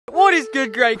What is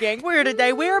good, Great Gang?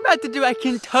 We're about to do a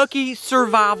Kentucky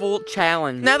survival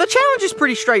challenge. Now, the challenge is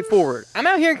pretty straightforward. I'm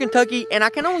out here in Kentucky, and I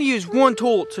can only use one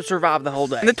tool to survive the whole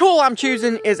day. And the tool I'm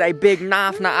choosing is a big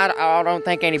knife. Now, I don't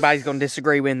think anybody's gonna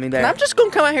disagree with me there. And I'm just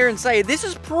gonna come out here and say, this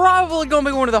is probably gonna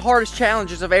be one of the hardest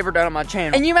challenges I've ever done on my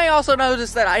channel. And you may also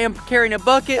notice that I am carrying a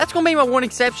bucket. That's gonna be my one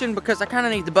exception because I kinda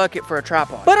need the bucket for a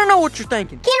tripod. But I know what you're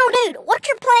thinking. Kendall, dude, what's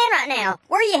your plan right now?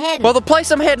 Where are you heading? Well, the place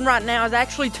I'm heading right now is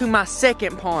actually to my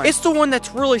second pond. It's the one that's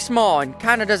really small and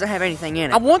kind of doesn't have anything in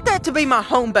it. I want that to be my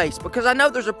home base because I know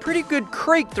there's a pretty good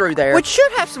creek through there, which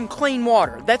should have some clean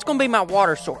water. That's gonna be my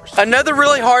water source. Another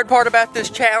really hard part about this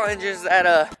challenge is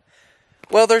that,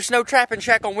 well, there's no trapping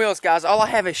shack on wheels, guys. All I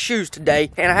have is shoes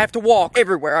today, and I have to walk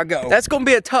everywhere I go. That's gonna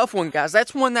be a tough one, guys.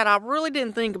 That's one that I really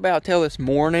didn't think about till this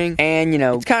morning, and, you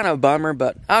know, it's kind of a bummer,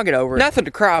 but I'll get over it. Nothing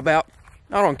to cry about.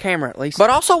 Not on camera, at least. But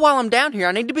also, while I'm down here,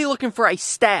 I need to be looking for a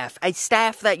staff. A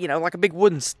staff that, you know, like a big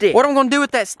wooden stick. What I'm gonna do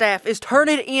with that staff is turn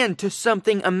it into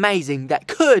something amazing that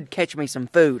could catch me some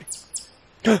food.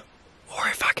 Or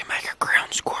if I can make a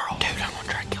ground squirrel. Dude, I'm gonna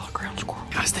try to kill a ground squirrel.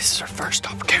 Guys, this is our first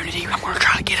opportunity. I'm gonna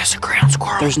try to get us a ground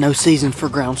squirrel. There's no season for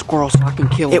ground squirrels, so I can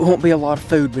kill it. It won't be a lot of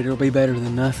food, but it'll be better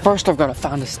than nothing. First, I've gotta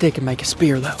find a stick and make a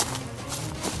spear, though.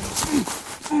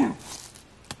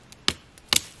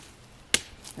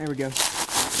 There we go.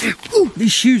 Ooh,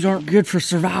 these shoes aren't good for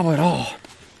survival at all.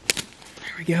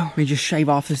 There we go. Let me just shave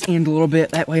off this end a little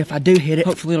bit. That way, if I do hit it,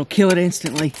 hopefully it'll kill it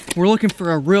instantly. We're looking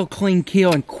for a real clean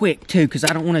kill and quick, too, because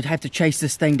I don't want to have to chase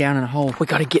this thing down in a hole. We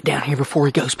got to get down here before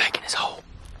he goes back in his hole.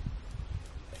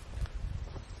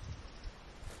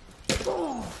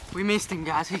 We missed him,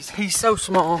 guys. He's so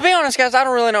small. To be honest, guys, I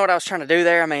don't really know what I was trying to do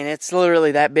there. I mean, it's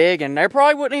literally that big, and there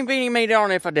probably wouldn't even be any meat on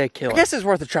it if I did kill it. I guess it's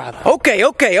worth a try, though. Okay.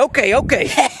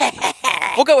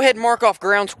 We'll go ahead and mark off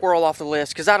ground squirrel off the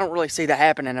list, because I don't really see that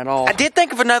happening at all. I did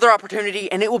think of another opportunity,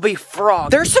 and it will be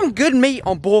frog. There's some good meat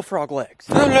on bullfrog legs.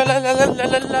 Okay,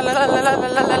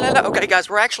 guys,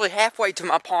 we're actually halfway to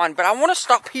my pond, but I want to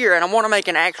stop here, and I want to make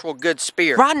an actual good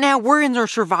spear. Right now, we're in our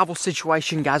survival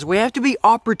situation, guys. We have to be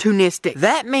opportunistic.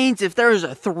 That means if there's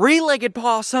a three-legged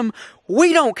possum,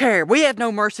 we don't care. We have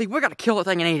no mercy. We gotta kill the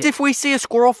thing and eat it. If we see a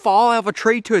squirrel fall out of a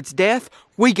tree to its death,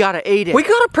 we gotta eat it. We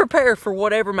gotta prepare for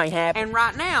whatever may happen. And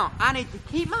right now, I need to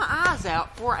keep my eyes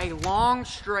out for a long,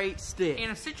 straight stick. In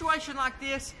a situation like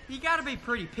this, you gotta be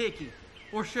pretty picky.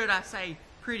 Or should I say,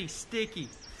 pretty sticky.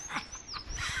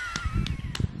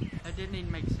 That didn't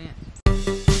even make sense.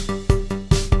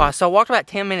 So I walked about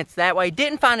 10 minutes that way,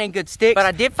 didn't find any good sticks, but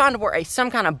I did find where some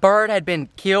kind of bird had been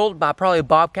killed by probably a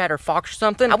bobcat or fox or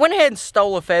something. I went ahead and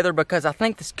stole a feather because I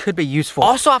think this could be useful.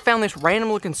 Also, I found this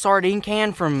random looking sardine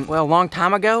can from, well, a long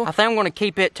time ago. I think I'm gonna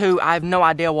keep it too. I have no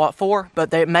idea what for, but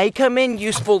they may come in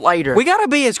useful later. We gotta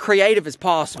be as creative as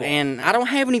possible, and I don't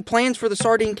have any plans for the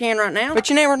sardine can right now, but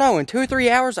you never know. In 2 or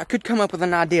 3 hours, I could come up with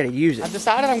an idea to use it. I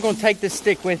decided I'm gonna take this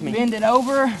stick with me. Bend it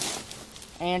over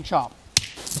and chop.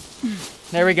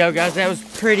 There we go, guys. That was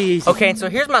pretty easy. Okay, so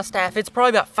here's my staff. It's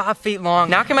probably about 5 feet long.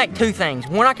 Now I can make two things.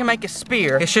 One, I can make a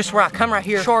spear. It's just where I come right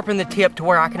here, sharpen the tip to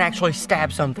where I can actually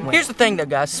stab something with. Here's the thing though,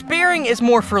 guys. Spearing is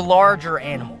more for larger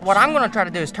animals. What I'm gonna try to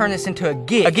do is turn this into a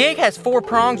gig. A gig has 4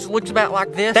 prongs. It looks about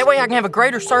like this. That way I can have a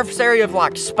greater surface area of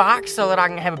like spikes so that I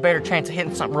can have a better chance of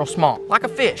hitting something real small, like a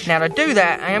fish. Now to do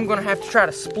that, I am gonna have to try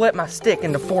to split my stick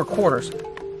into 4 quarters.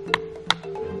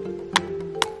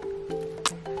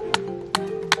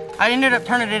 I ended up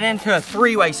turning it into a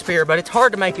 3-way spear, but it's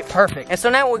hard to make it perfect. And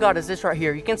so now what we got is this right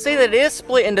here. You can see that it is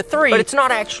split into 3, but it's not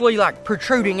actually like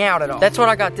protruding out at all. That's what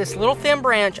I got, this little thin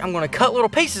branch. I'm gonna cut little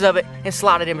pieces of it and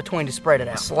slide it in between to spread it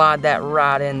out. Slide that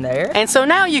right in there. And so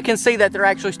now you can see that they're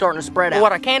actually starting to spread out. But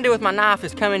what I can do with my knife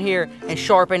is come in here and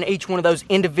sharpen each one of those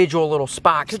individual little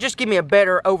spikes to just give me a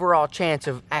better overall chance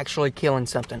of actually killing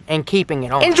something and keeping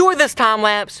it on. Enjoy this time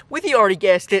lapse with, you already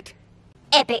guessed it,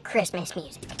 epic Christmas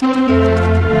music.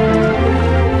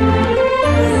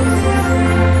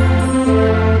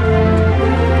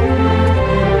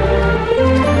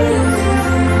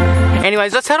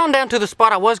 Anyways, let's head on down to the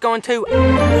spot I was going to.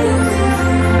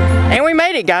 And we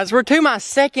made it, guys. We're to my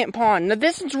second pond. Now,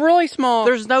 this is really small.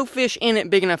 There's no fish in it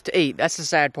big enough to eat. That's the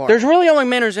sad part. There's really only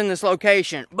minnows in this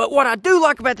location. But what I do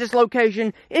like about this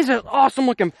location is an awesome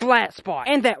looking flat spot.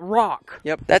 And that rock.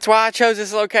 Yep, that's why I chose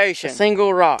this location. A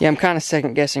single rock. Yeah, I'm kind of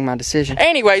second guessing my decision.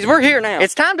 Anyways, we're here now.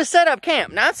 It's time to set up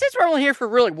camp. Now, since we're only here for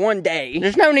really 1 day,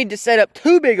 there's no need to set up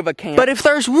too big of a camp. But if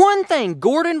there's one thing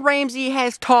Gordon Ramsay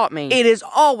has taught me, it is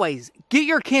always get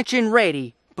your kitchen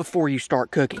ready before you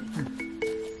start cooking.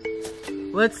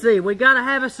 Let's see, we gotta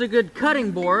have us a good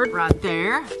cutting board right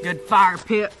there. Good fire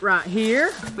pit right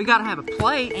here. We gotta have a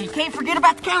plate, and you can't forget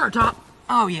about the countertop.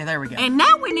 Oh yeah, there we go. And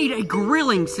now we need a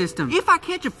grilling system. If I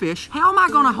catch a fish, how am I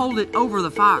gonna hold it over the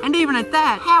fire? And even at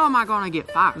that, how am I gonna get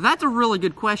fire? That's a really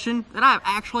good question that I've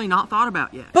actually not thought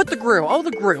about yet. But the grill,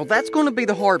 the grill, that's gonna be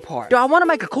the hard part. Do I wanna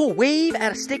make a cool weave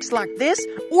out of sticks like this?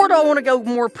 Or do I wanna go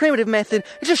more primitive method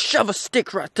and just shove a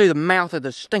stick right through the mouth of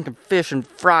the stinking fish and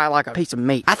fry like a piece of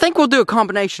meat? I think we'll do a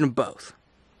combination of both.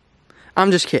 I'm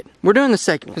just kidding. We're doing the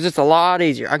second one because it's a lot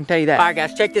easier. I can tell you that. All right,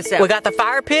 guys, check this out. We got the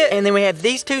fire pit, and then we have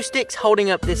these two sticks holding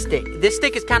up this stick. This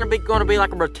stick is kind of going to be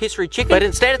like a rotisserie chicken, but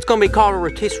instead it's going to be called a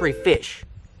rotisserie fish.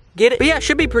 Get it? But yeah, it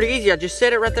should be pretty easy. I just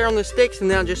set it right there on the sticks and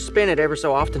then I'll just spin it ever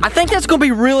so often. I think that's gonna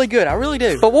be really good, I really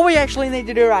do. But what we actually need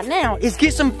to do right now is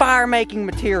get some fire making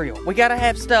material. We gotta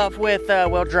have stuff with,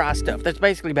 well, dry stuff. That's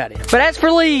basically about it. But as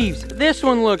for leaves, this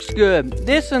one looks good.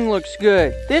 This one looks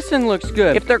good. This one looks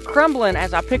good. If they're crumbling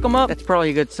as I pick them up, that's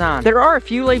probably a good sign. There are a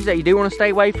few leaves that you do wanna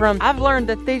stay away from. I've learned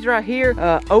that these right here,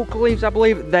 oak leaves, I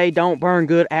believe, they don't burn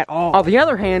good at all. On the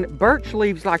other hand, birch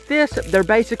leaves like this, they're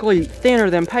basically thinner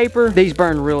than paper. These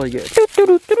burn really good.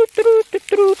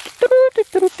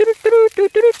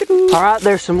 All right,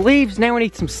 there's some leaves. Now we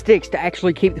need some sticks to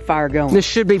actually keep the fire going. This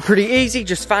should be pretty easy.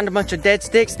 Just find a bunch of dead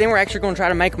sticks. Then we're actually gonna try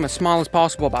to make them as small as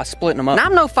possible by splitting them up. Now,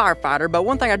 I'm no firefighter, but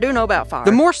one thing I do know about fire,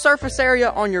 the more surface area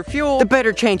on your fuel, the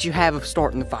better chance you have of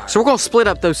starting the fire. So we're gonna split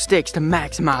up those sticks to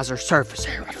maximize our surface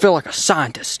area. I feel like a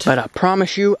scientist, but I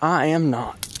promise you, I am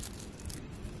not.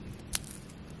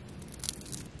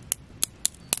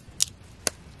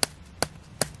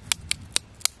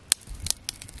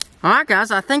 All right, guys,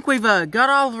 I think we've got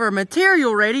all of our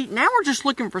material ready. Now we're just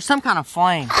looking for some kind of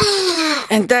flame.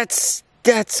 And that's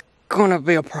gonna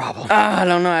be a problem. I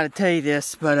don't know how to tell you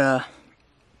this, but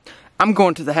I'm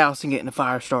going to the house and getting a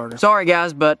fire starter. Sorry,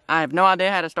 guys, but I have no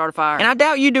idea how to start a fire. And I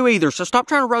doubt you do either, so stop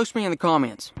trying to roast me in the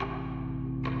comments.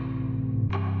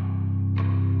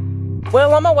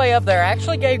 Well, on my way up there, I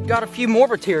actually got a few more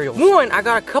materials. One, I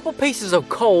got a couple pieces of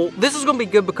coal. This is gonna be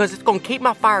good because it's gonna keep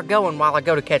my fire going while I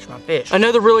go to catch my fish.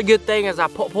 Another really good thing is I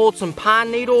pulled some pine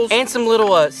needles and some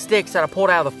little sticks that I pulled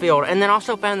out of the field, and then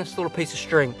also found this little piece of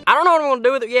string. I don't know what I'm gonna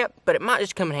do with it yet, but it might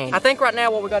just come in handy. I think right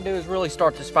now what we gotta do is really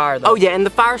start this fire though. Oh yeah, and the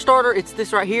fire starter, it's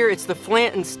this right here. It's the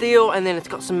flint and steel, and then it's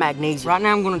got some magnesium. Right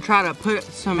now I'm gonna try to put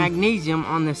some magnesium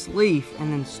on this leaf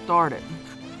and then start it.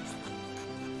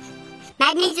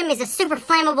 Magnesium is a super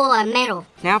flammable metal.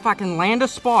 Now if I can land a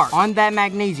spark on that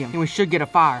magnesium, then we should get a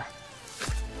fire.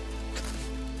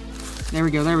 There we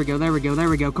go, there we go, there we go, there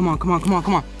we go. Come on, come on, come on,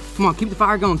 come on. Come on, keep the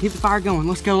fire going, keep the fire going.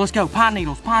 Let's go, let's go. Pine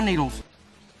needles, pine needles.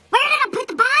 Where did I put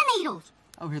the pine needles?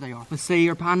 Oh, here they are. Let's see,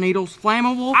 are pine needles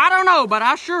flammable? I don't know, but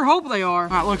I sure hope they are. All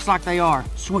right, looks like they are.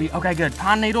 Sweet, okay, good.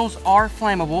 Pine needles are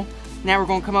flammable. Now we're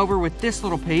gonna come over with this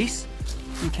little piece.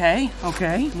 Okay,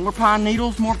 okay. More pine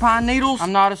needles, more pine needles.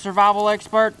 I'm not a survival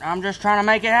expert. I'm just trying to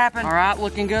make it happen. All right,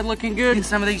 looking good, looking good. Get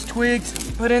some of these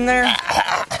twigs put in there.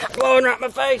 Blowing right in my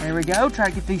face. There we go. Try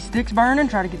to get these sticks burning.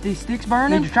 Try to get these sticks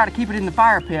burning. Need to try to keep it in the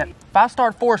fire pit. If I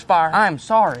start a forest fire, I'm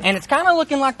sorry. And it's kind of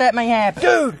looking like that may happen.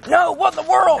 Dude, no, what in the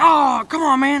world? Oh, come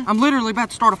on, man. I'm literally about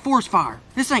to start a forest fire.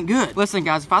 This ain't good. Listen,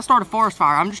 guys, if I start a forest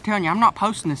fire, I'm just telling you, I'm not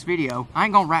posting this video. I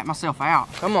ain't gonna rat myself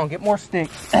out. Come on, get more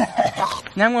sticks.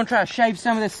 Now I'm gonna try to shave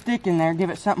some of this stick in there, give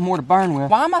it something more to burn with.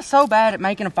 Why am I so bad at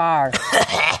making a fire?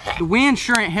 The wind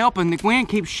sure ain't helping. The wind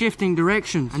keeps shifting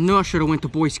directions. I knew I should have went to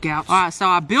Boy Scouts. All right, so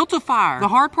I built a fire. The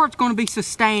hard part's gonna be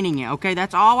sustaining it, okay?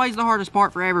 That's always the hardest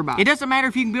part for everybody. It doesn't matter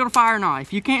if you can build a fire or not.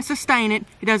 If you can't sustain it,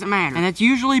 it doesn't matter. And that's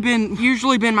usually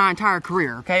been my entire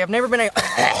career, okay? I've never been able...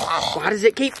 Why does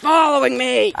it keep following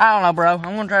me? I don't know, bro.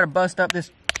 I'm gonna try to bust up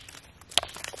this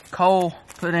coal,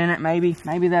 put in it maybe.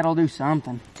 Maybe that'll do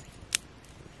something.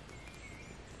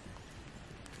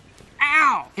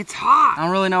 Ow! It's hot! I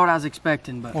don't really know what I was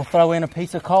expecting, but we'll throw in a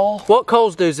piece of coal. What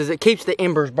coals do is it keeps the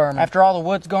embers burning. After all the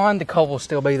wood's gone, the coal will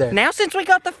still be there. Now, since we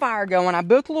got the fire going, I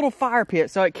built a little fire pit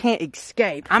so it can't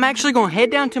escape. I'm actually gonna head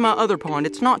down to my other pond.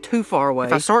 It's not too far away.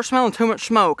 If I start smelling too much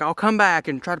smoke, I'll come back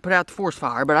and try to put out the forest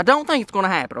fire, but I don't think it's gonna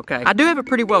happen, okay? I do have it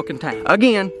pretty well contained.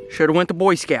 Again, should've went to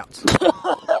Boy Scouts.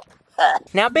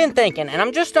 Now, I've been thinking, and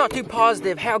I'm just not too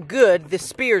positive how good this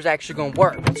spear's actually gonna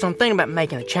work. So I'm thinking about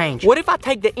making a change. What if I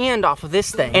take the end off of this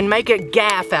thing and make a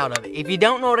gaff out of it? If you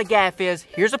don't know what a gaff is,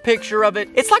 here's a picture of it.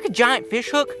 It's like a giant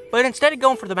fish hook, but instead of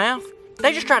going for the mouth,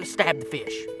 they just try to stab the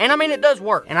fish. And I mean, it does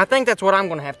work. And I think that's what I'm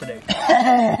gonna have to do.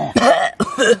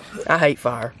 I hate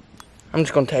fire. I'm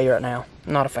just gonna tell you right now,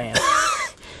 I'm not a fan.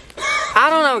 I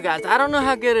don't know, guys. I don't know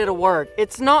how good it'll work.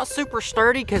 It's not super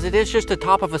sturdy because it is just the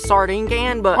top of a sardine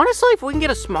can, but honestly, if we can get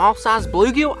a small size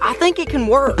bluegill, I think it can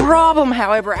work. Problem,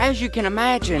 however, as you can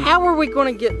imagine, how are we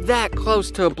going to get that close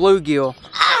to a bluegill?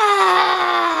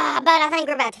 Bud, I think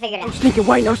we're about to figure it out. No sneaking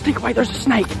away, no sneaking away. There's a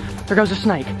snake. There goes a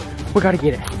snake. We gotta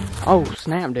get it. Oh,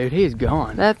 snap, dude. He is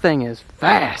gone. That thing is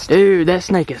fast. Dude, that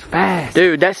snake is fast.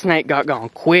 Dude, that snake got gone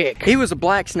quick. He was a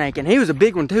black snake, and he was a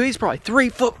big one, too. He's probably 3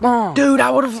 foot long. Dude, I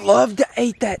would have loved to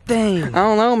eat that thing. I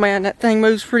don't know, man. That thing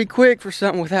moves pretty quick for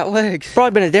something without legs.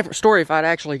 Probably been a different story if I'd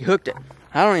actually hooked it.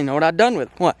 I don't even know what I'd done with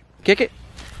it. What? Kick it?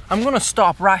 I'm gonna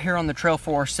stop right here on the trail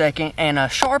for a second and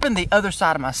sharpen the other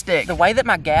side of my stick. The way that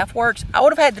my gaff works, I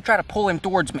would have had to try to pull him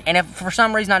towards me. And if for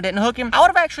some reason I didn't hook him, I would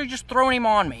have actually just thrown him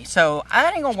on me. So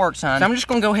that ain't gonna work, son. So I'm just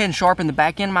gonna go ahead and sharpen the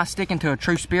back end of my stick into a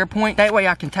true spear point. That way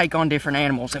I can take on different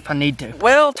animals if I need to.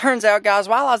 Well, turns out, guys,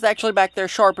 while I was actually back there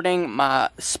sharpening my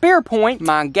spear point,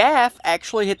 my gaff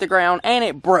actually hit the ground and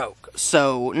it broke.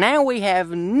 So now we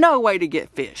have no way to get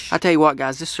fish. I tell you what,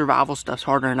 guys, this survival stuff's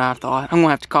harder than I thought. I'm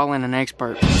gonna have to call in an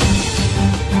expert.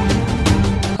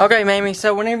 Okay, Mamie,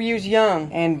 so whenever you was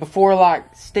young and before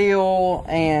like steel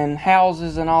and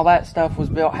houses and all that stuff was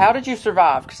built, how did you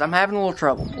survive? Because I'm having a little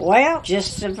trouble. Well,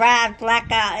 just survived like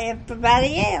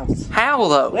everybody else. How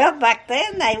though? Well, back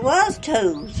then they was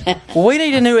tools. Well, we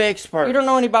need a new expert. You don't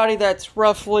know anybody that's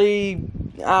roughly,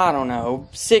 I don't know,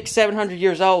 600-700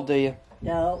 years old, do you?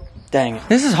 No. Dang it.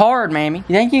 This is hard, Mammy.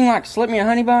 You think you can like slip me a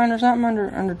honey bun or something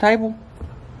under the table?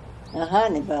 A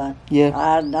honey bun? Yeah.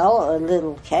 I know, a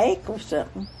little cake or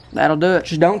something. That'll do it.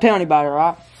 Just don't tell anybody,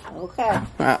 right? Okay. All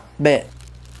right, bet.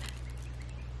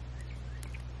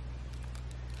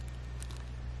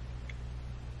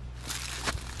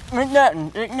 Ain't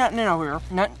nothing in over here.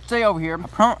 Nothing to see over here.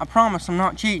 I promise I'm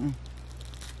not cheating.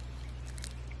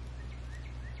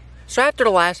 So after the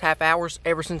last half hours,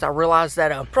 ever since I realized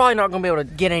that I'm probably not going to be able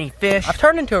to get any fish, I've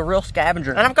turned into a real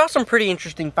scavenger. And I've got some pretty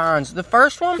interesting finds. The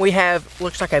first one we have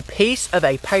looks like a piece of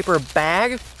a paper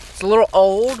bag. It's a little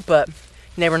old, but you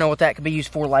never know what that could be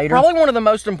used for later. Probably one of the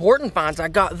most important finds, I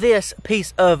got this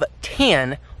piece of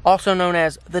tin, also known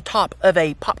as the top of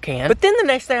a pop can. But then the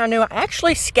next thing I knew, I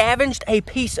actually scavenged a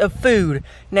piece of food.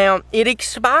 Now, it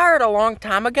expired a long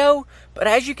time ago, but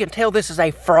as you can tell, this is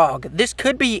a frog. This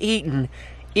could be eaten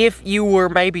if you were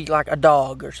maybe like a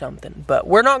dog or something, but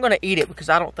we're not gonna eat it because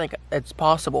I don't think it's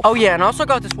possible. Oh yeah, and I also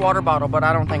got this water bottle, but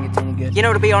I don't think it's any good. You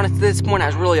know, to be honest, at this point, I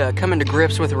was really coming to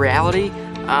grips with reality.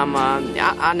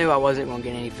 I knew I wasn't gonna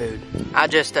get any food. I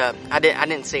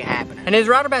didn't see it happen. And it was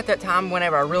right about that time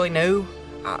whenever I really knew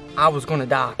I was gonna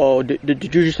die. Oh, did you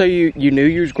just say you knew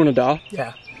you was gonna die?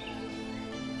 Yeah,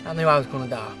 I knew I was gonna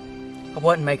die. I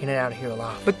wasn't making it out of here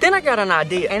alive. But then I got an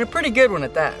idea, and a pretty good one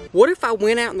at that. What if I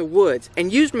went out in the woods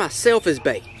and used myself as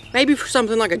bait? Maybe for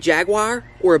something like a jaguar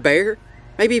or a bear?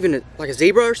 Maybe even like a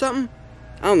zebra or something?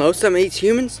 I don't know, something that eats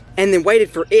humans? And then waited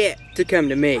for it to come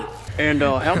to me. And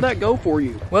how'd that go for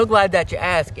you? Well, glad that you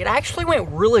asked. It actually went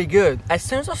really good. As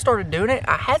soon as I started doing it,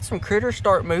 I had some critters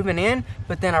start moving in,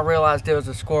 but then I realized it was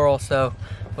a squirrel, so,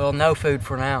 well, no food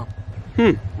for now.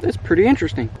 That's pretty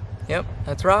interesting. Yep,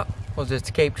 that's right. We'll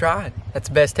just keep trying. That's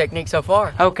the best technique so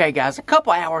far. Okay, guys, a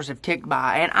couple hours have ticked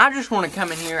by, and I just want to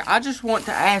come in here. I just want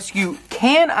to ask you,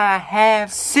 can I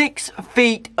have 6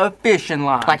 feet of fishing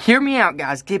line? Like, hear me out,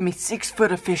 guys. Give me 6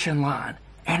 foot of fishing line,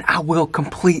 and I will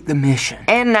complete the mission.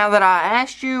 And now that I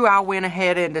asked you, I went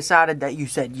ahead and decided that you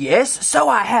said yes, so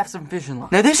I have some fishing line.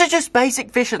 Now, this is just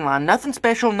basic fishing line. Nothing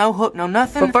special, no hook, no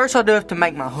nothing. But first, I'll do it to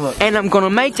make my hook. And I'm gonna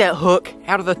make that hook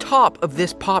out of the top of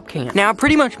this pop can. Now, I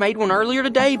pretty much made one earlier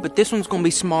today, but this one's gonna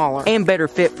be smaller and better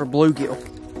fit for bluegill.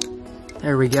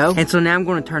 There we go. And so now I'm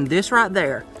gonna turn this right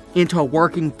there into a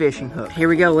working fishing hook. Here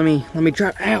we go, let me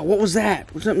try. Ow, what was that?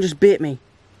 Something just bit me.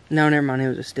 No, never mind, it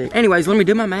was a stick. Anyways, let me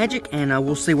do my magic and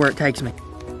we'll see where it takes me.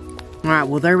 All right,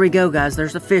 well, there we go, guys.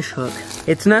 There's a fish hook.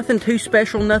 It's nothing too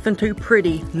special, nothing too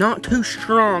pretty, not too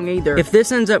strong either. If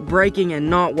this ends up breaking and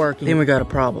not working, then we got a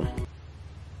problem.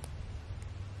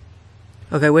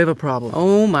 Okay, we have a problem.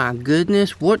 Oh my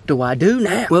goodness, what do I do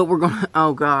now? Well, we're gonna,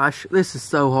 oh gosh, this is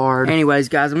so hard. Anyways,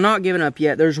 guys, I'm not giving up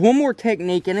yet. There's one more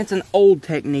technique, and it's an old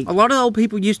technique. A lot of old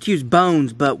people used to use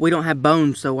bones, but we don't have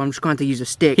bones, so I'm just going to use a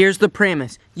stick. Here's the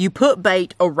premise. You put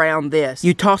bait around this.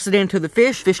 You toss it into the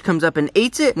fish. Fish comes up and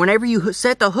eats it. Whenever you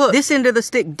set the hook, this end of the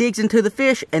stick digs into the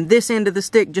fish, and this end of the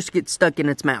stick just gets stuck in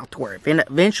its mouth to where it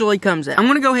eventually comes out. I'm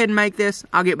gonna go ahead and make this.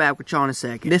 I'll get back with y'all in a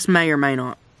second. This may or may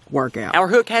not work out. Our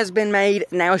hook has been made.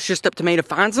 Now it's just up to me to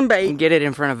find some bait and get it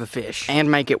in front of a fish and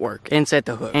make it work and set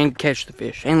the hook and catch the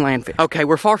fish and land fish. Okay,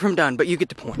 we're far from done, but you get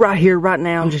the point. Right here, right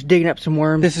now, I'm just digging up some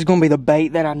worms. This is gonna be the bait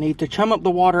that I need to chum up the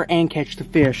water and catch the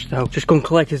fish. So just gonna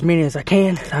collect as many as I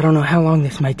can. I don't know how long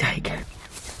this may take.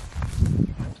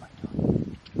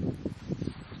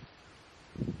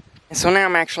 So now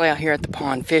I'm actually out here at the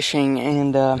pond fishing,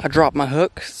 and I dropped my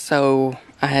hook, so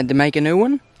I had to make a new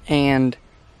one, and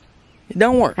It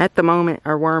don't work. At the moment,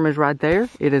 our worm is right there.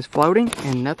 It is floating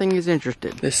and nothing is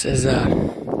interested. This is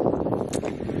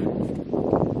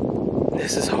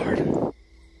hard.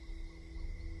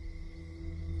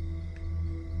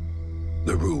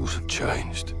 The rules have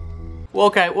changed. Well,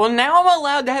 okay, well now I'm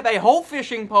allowed to have a whole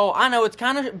fishing pole. I know it's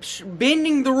kind of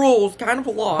bending the rules kind of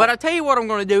a lot. But I'll tell you what I'm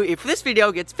going to do. If this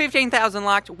video gets 15,000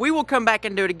 likes, we will come back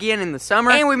and do it again in the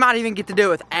summer. And we might even get to do it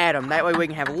with Adam. That way we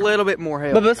can have a little bit more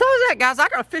help. But besides that, guys, I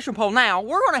got a fishing pole now.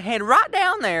 We're going to head right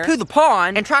down there to the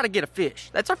pond and try to get a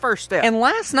fish. That's our first step. And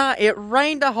last night, it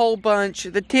rained a whole bunch.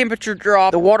 The temperature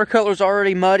dropped. The watercolor's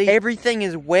already muddy. Everything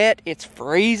is wet. It's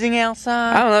freezing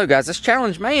outside. I don't know, guys. This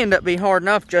challenge may end up being hard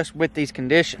enough just with these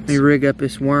conditions. Let me rig up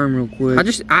this worm real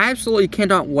quick. I absolutely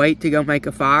cannot wait to go make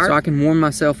a fire so I can warm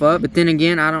myself up. But then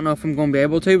again, I don't know if I'm going to be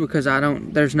able to because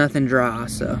there's nothing dry,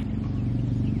 so.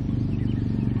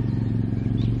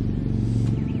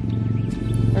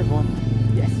 There's one.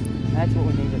 Yes, that's what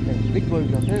we need up there. Big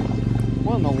bluegill too.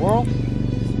 What in the world?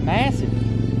 It's massive.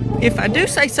 If I do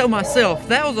say so myself,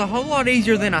 that was a whole lot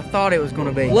easier than I thought it was going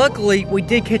to be. Luckily, we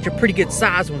did catch a pretty good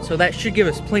size one, so that should give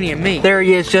us plenty of meat. There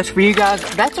he is, just for you guys.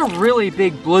 That's a really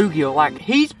big bluegill. Like,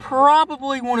 he's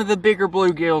probably one of the bigger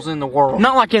bluegills in the world.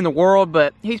 Not like in the world,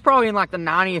 but he's probably in like the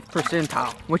 90th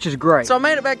percentile, which is great. So I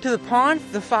made it back to the pond.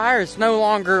 The fire is no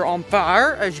longer on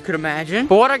fire, as you could imagine.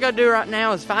 But what I gotta do right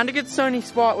now is find a good sunny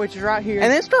spot, which is right here,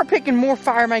 and then start picking more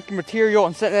fire-making material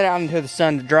and setting it out into the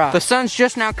sun to dry. The sun's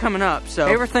just now coming up, so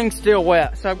everything's still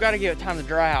wet, so I've got to give it time to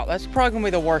dry out. That's probably gonna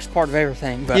be the worst part of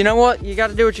everything, but you know what, you got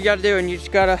to do what you got to do, and you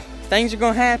just gotta, things are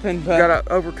gonna happen, but you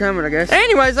gotta overcome it, I guess.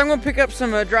 Anyways, I'm gonna pick up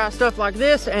some dry stuff like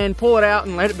this and pull it out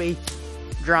and let it be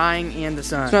drying in the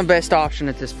sun. It's my best option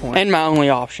at this point, and my only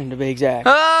option to be exact.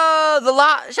 Oh, the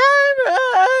light.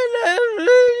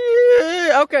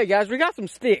 Okay, guys, we got some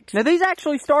sticks. Now, these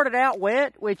actually started out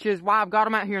wet, which is why I've got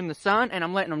them out here in the sun, and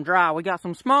I'm letting them dry. We got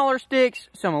some smaller sticks,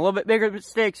 some a little bit bigger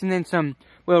sticks, and then some,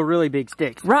 well, really big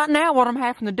sticks. Right now, what I'm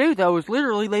having to do, though, is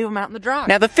literally leave them out in the dry.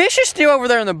 Now, the fish is still over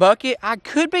there in the bucket. I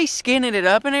could be skinning it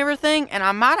up and everything, and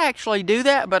I might actually do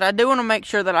that, but I do want to make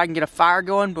sure that I can get a fire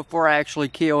going before I actually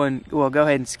kill and, well, go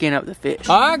ahead and skin up the fish.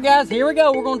 All right, guys, here we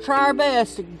go. We're going to try our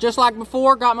best. Just like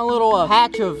before, got my little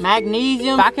hatch of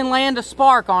magnesium. If I can land a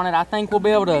spark on it, I think we'll be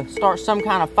able to start some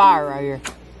kind of fire right here.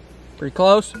 Pretty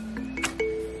close.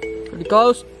 Pretty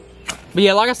close. But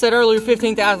yeah, like I said earlier,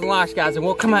 15,000 likes, guys, and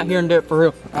we'll come out here and do it for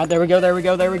real. All right, there we go, there we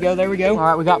go, there we go, there we go. All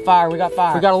right, we got fire, we got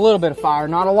fire. We got a little bit of fire,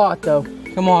 not a lot, though.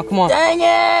 Come on, come on. Dang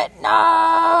it,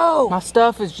 no! My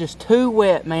stuff is just too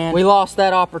wet, man. We lost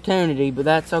that opportunity, but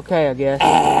that's okay, I guess.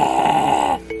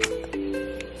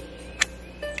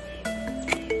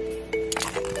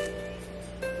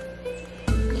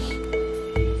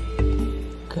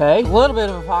 Okay, a little bit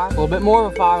of a fire, a little bit more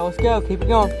of a fire. Let's go, keep it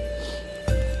going.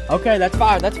 Okay, that's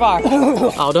fire, that's fire.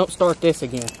 Oh, don't start this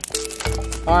again.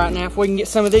 All right, now if we can get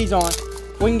some of these on,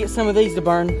 we can get some of these to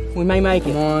burn, we may make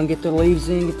it. Come on, get the leaves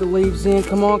in, get the leaves in.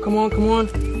 Come on, come on, come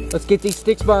on. Let's get these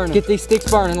sticks burning. Get these sticks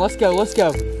burning, let's go, let's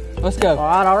go. Let's go.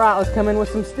 All right, let's come in with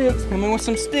some sticks. Come in with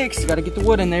some sticks. Gotta get the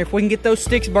wood in there. If we can get those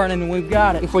sticks burning, then we've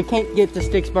got it. If we can't get the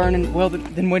sticks burning, well,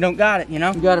 then we don't got it, you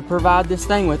know? You gotta provide this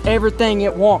thing with everything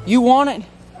it wants. You want it?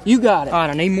 You got it. All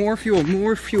right, I need more fuel,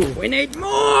 more fuel. We need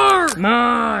more!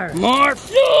 More! More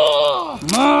fuel!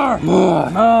 More! More!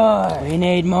 More! We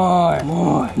need more!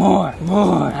 More! More!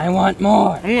 More! I want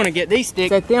more! I'm gonna get these sticks,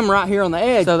 set them right here on the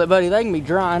edge so that, buddy, they can be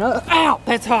drying up. Ow!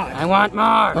 That's hot! I want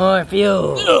more! More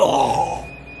fuel! Ugh.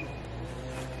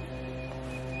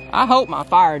 I hope my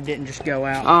fire didn't just go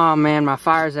out. Oh, man, my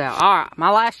fire's out. All right, my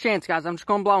last chance, guys. I'm just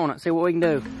gonna blow on it, see what we can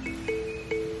do.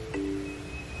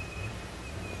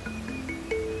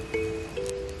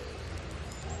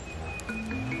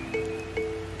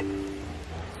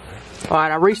 All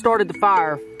right, I restarted the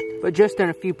fire, but just in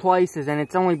a few places, and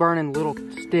it's only burning little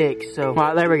sticks, so. All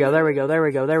right, there we go, there we go, there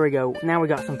we go, there we go. Now we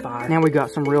got some fire. Now we got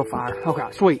some real fire.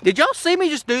 Okay, sweet. Did y'all see me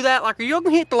just do that? Like, are you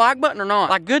gonna hit the like button or not?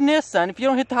 Like, goodness, son, if you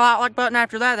don't hit the like button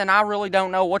after that, then I really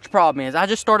don't know what your problem is. I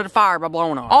just started a fire by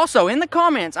blowing on. Also, in the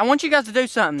comments, I want you guys to do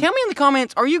something. Tell me in the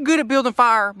comments, are you good at building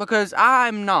fire? Because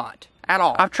I'm not at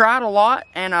all. I've tried a lot,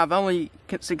 and I've only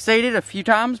succeeded a few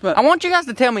times, but I want you guys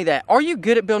to tell me that. Are you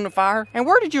good at building a fire? And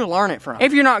where did you learn it from?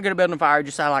 If you're not good at building a fire,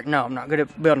 just say like, no, I'm not good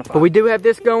at building a fire. But we do have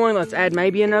this going. Let's add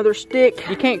maybe another stick.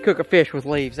 You can't cook a fish with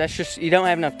leaves. That's just, you don't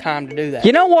have enough time to do that.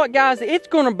 You know what, guys? It's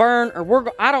gonna burn,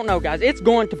 or I don't know, guys. It's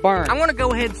going to burn. I wanna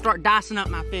go ahead and start dicing up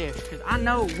my fish, because I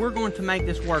know we're going to make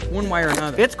this work one way or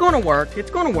another. It's gonna work.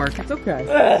 It's gonna work. It's okay.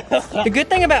 The good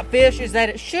thing about fish is that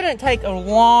it shouldn't take a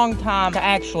long time to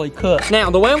actually cook. Now,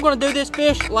 the way I'm gonna do this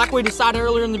fish, like we decided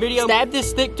earlier in the video, stab this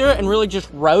stick to it and really just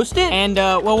roast it. And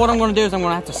well, what I'm gonna do is I'm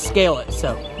gonna have to scale it.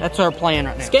 So that's our plan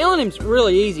right now. Scaling him's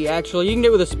really easy, actually. You can do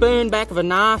it with a spoon, back of a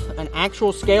knife, an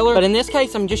actual scaler. But in this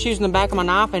case, I'm just using the back of my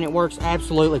knife and it works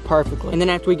absolutely perfectly. And then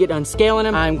after we get done scaling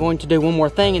him, I'm going to do one more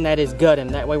thing, and that is gut him.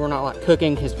 That way we're not like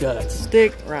cooking his guts.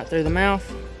 Stick right through the mouth.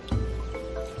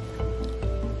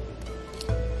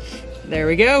 There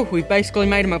we go. We've basically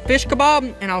made him a fish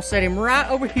kebab, and I'll set him right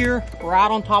over here, right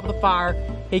on top of the fire.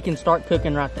 He can start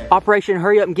cooking right there. Operation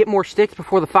hurry up and get more sticks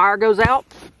before the fire goes out.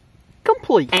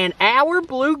 Complete. And our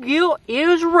bluegill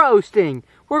is roasting.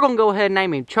 We're gonna go ahead and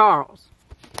name him Charles,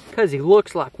 because he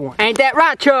looks like one. Ain't that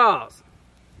right, Charles?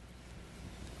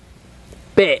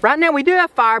 Bet. Right now we do have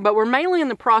fire, but we're mainly in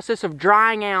the process of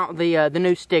drying out the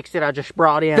new sticks that I just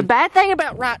brought in. The bad thing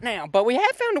about right now, but we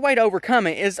have found a way to overcome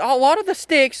it, is a lot of the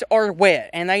sticks are wet,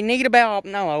 and they need about,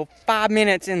 I don't know, 5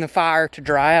 minutes in the fire to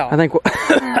dry out. I think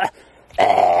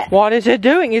what is it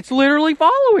doing? It's literally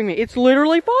following me. It's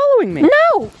literally following me.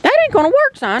 No, that ain't gonna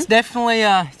work, son. It's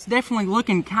definitely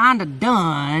looking kind of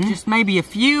done. Just maybe a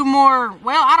few more,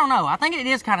 well, I don't know. I think it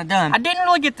is kind of done. I didn't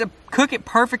really get to cook it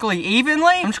perfectly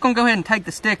evenly. I'm just gonna go ahead and take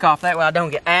the stick off. That way I don't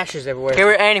get ashes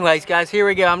everywhere. Anyways, guys, here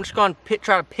we go. I'm just gonna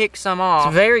try to pick some off.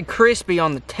 It's very crispy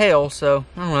on the tail, so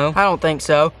I don't know. I don't think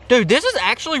so. Dude, this is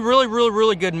actually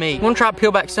really good meat. I'm gonna try to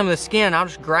peel back some of the skin. I'll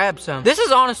just grab some. This is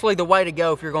honestly the way to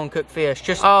go if you're gonna cook fish.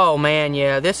 Just, oh man,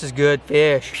 yeah, this is good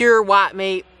fish. Pure white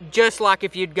meat, just like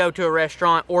if you'd go to a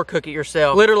restaurant or cook it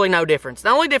yourself. Literally no difference. The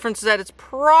only difference is that it's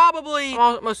probably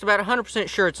almost about 100%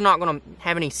 sure it's not gonna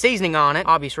have any seasoning on it,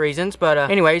 obvious reasons. But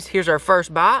anyways, here's our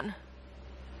first bite.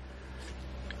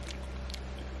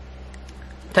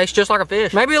 Tastes just like a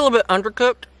fish. Maybe a little bit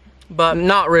undercooked, but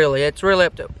not really. It's really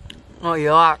up to what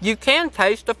you like. You can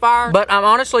taste the fire, but I'm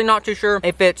honestly not too sure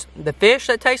if it's the fish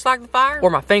that tastes like the fire or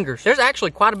my fingers. There's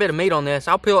actually quite a bit of meat on this.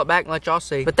 I'll peel it back and let y'all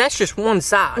see. But that's just one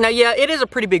side. Now, yeah, it is a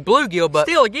pretty big bluegill, but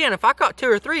still, again, if I caught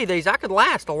 2 or 3 of these, I could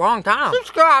last a long time.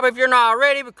 Subscribe if you're not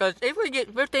already, because if we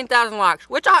get 15,000 likes,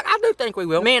 which I do think we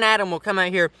will, me and Adam will come out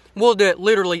here. We'll do it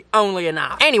literally only a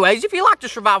night. Anyways, if you like the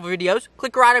survival videos,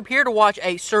 click right up here to watch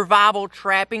a survival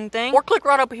trapping thing, or click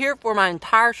right up here for my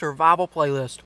entire survival playlist.